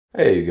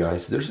Hey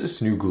guys, there's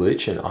this new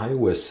glitch in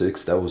iOS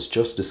 6 that was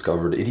just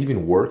discovered. It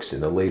even works in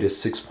the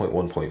latest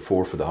 6.1.4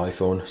 for the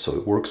iPhone, so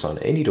it works on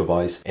any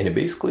device, and it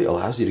basically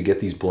allows you to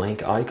get these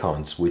blank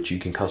icons, which you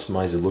can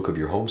customize the look of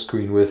your home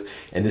screen with,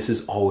 and this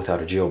is all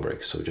without a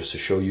jailbreak. So just to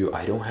show you,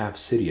 I don't have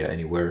Cydia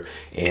anywhere,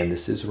 and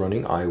this is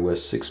running iOS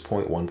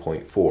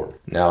 6.1.4.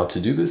 Now to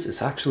do this,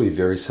 it's actually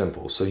very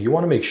simple. So you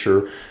want to make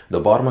sure the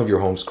bottom of your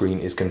home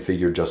screen is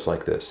configured just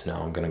like this.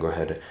 Now I'm going to go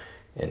ahead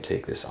and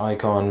take this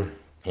icon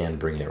and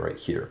bring it right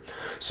here.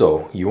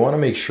 So you want to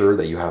make sure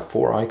that you have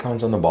 4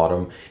 icons on the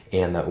bottom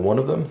and that one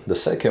of them, the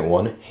second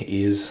one,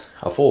 is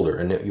a folder,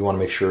 and you want to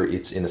make sure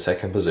it's in the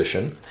second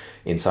position.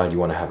 Inside you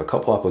want to have a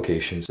couple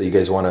applications. So you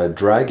guys want to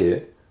drag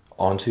it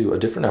onto a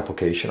different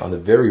application on the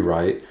very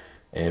right,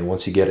 and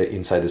once you get it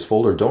inside this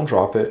folder, don't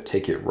drop it,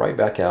 take it right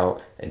back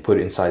out and put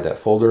it inside that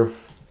folder.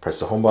 Press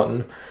the home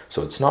button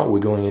so it's not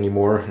wiggling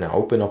anymore. Now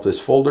open up this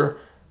folder,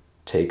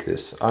 take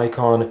this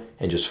icon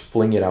and just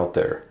fling it out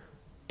there.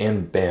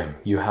 And bam,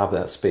 you have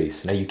that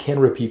space. Now you can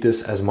repeat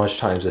this as much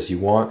times as you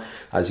want.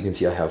 As you can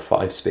see, I have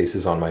 5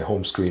 spaces on my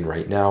home screen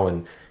right now,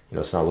 and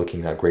it's not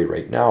looking that great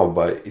right now,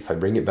 but if I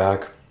bring it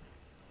back,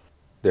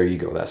 there you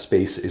go, that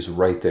space is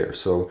right there.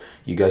 So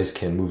you guys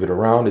can move it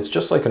around. It's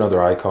just like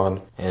another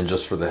icon. And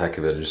just for the heck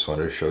of it, I just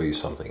wanted to show you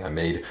something I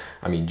made.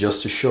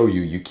 Just to show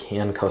you, you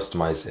can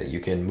customize it.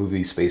 You can move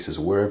these spaces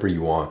wherever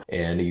you want.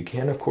 And you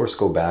can, of course,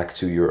 go back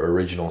to your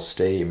original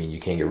state. You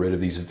can get rid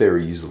of these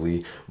very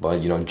easily, but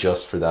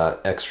just for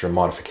that extra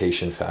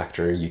modification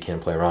factor, you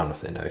can play around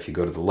with it. Now, if you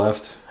go to the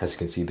left, as you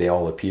can see, they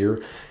all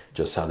appear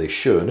just how they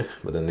should,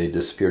 but then they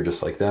disappear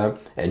just like that.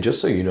 And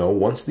just so you know,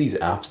 once these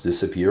apps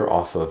disappear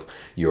off of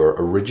your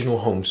original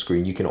home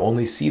screen, you can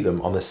only see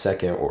them on the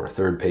second or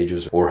third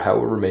pages or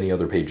however many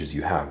other pages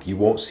you have. You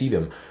won't see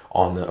them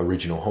on the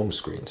original home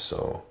screen.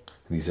 So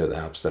these are the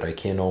apps that I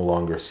can no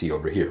longer see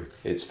over here.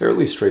 It's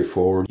fairly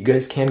straightforward. You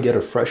guys can get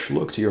a fresh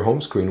look to your home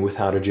screen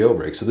without a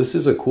jailbreak. So this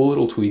is a cool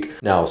little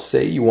tweak. Now,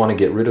 say you want to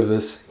get rid of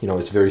this,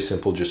 it's very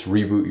simple. Just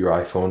reboot your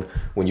iPhone.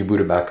 When you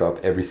boot it back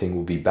up, everything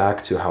will be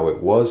back to how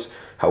it was.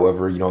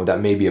 However, that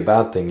may be a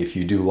bad thing if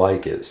you do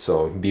like it.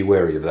 So be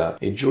wary of that.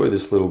 Enjoy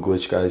this little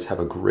glitch, guys. Have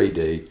a great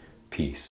day. Peace.